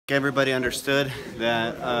everybody understood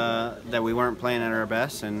that that we weren't playing at our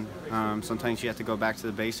best, and sometimes you have to go back to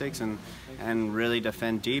the basics and really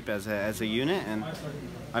defend deep as a unit. And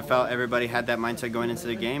I felt everybody had that mindset going into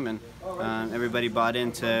the game, and everybody bought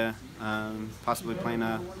into possibly playing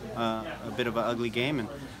a bit of an ugly game, and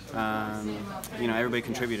you know, everybody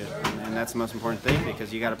contributed, and that's the most important thing,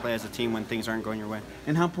 because you got to play as a team when things aren't going your way.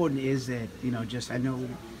 And how important is it, you know, just I know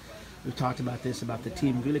we've talked about this, about the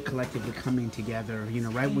team really collectively coming together, you know,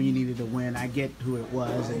 right when you needed to win. I get who it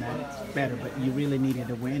was, and that's better, but you really needed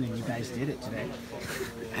to win, and you guys did it today.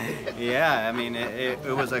 Yeah, I mean, it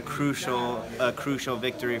was a crucial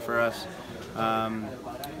victory for us.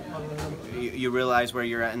 You realize where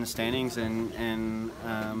you're at in the standings, and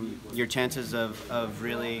your chances of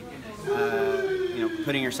really you know,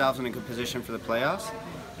 putting yourselves in a good position for the playoffs,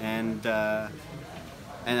 and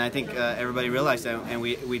I think everybody realized that, and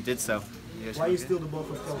we did so. Yes, why you steal the ball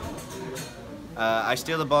from Calvin? I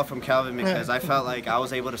steal the ball from Calvin because I felt like I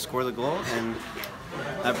was able to score the goal, and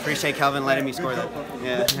I appreciate Calvin letting me score that.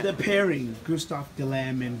 Yeah. The pairing, Gustav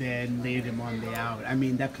Delem, and then laid him on the out. I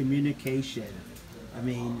mean, that communication. I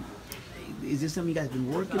mean, is this something you guys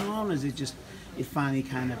been working on, or is it just it finally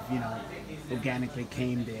kind of, you know, organically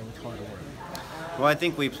came there with hard work? Well, I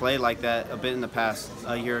think we played like that a bit in the past.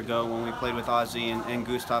 A year ago when we played with Ozzy and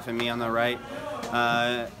Gustav and me on the right.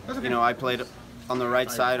 You know, I played on the right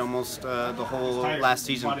side almost the whole last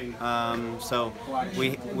season. So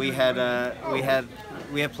we had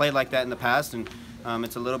played like that in the past, and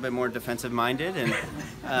it's a little bit more defensive minded,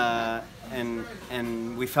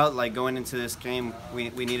 and we felt like going into this game we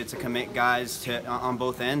needed to commit guys to on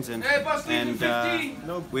both ends, and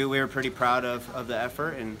we were pretty proud of the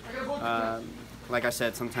effort, and like I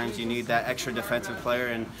said, sometimes you need that extra defensive player,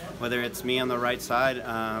 and whether it's me on the right side,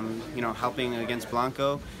 you know, helping against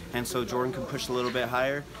Blanco, and so Jordan can push a little bit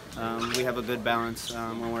higher. We have a good balance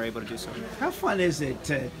when we're able to do so. How fun is it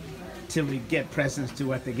to get presence to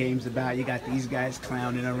what the game's about? You got these guys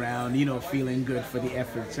clowning around, you know, feeling good for the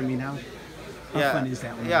efforts. I mean, how fun is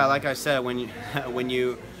that? Yeah, like I said, when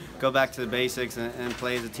you go back to the basics and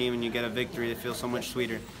play as a team and you get a victory, it feels so much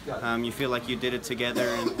sweeter. You feel like you did it together,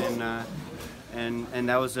 and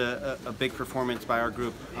that was a big performance by our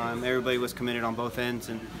group. Everybody was committed on both ends,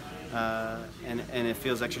 and it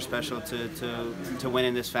feels extra special to win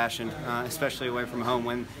in this fashion, especially away from home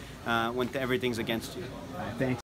when everything's against you. Thanks.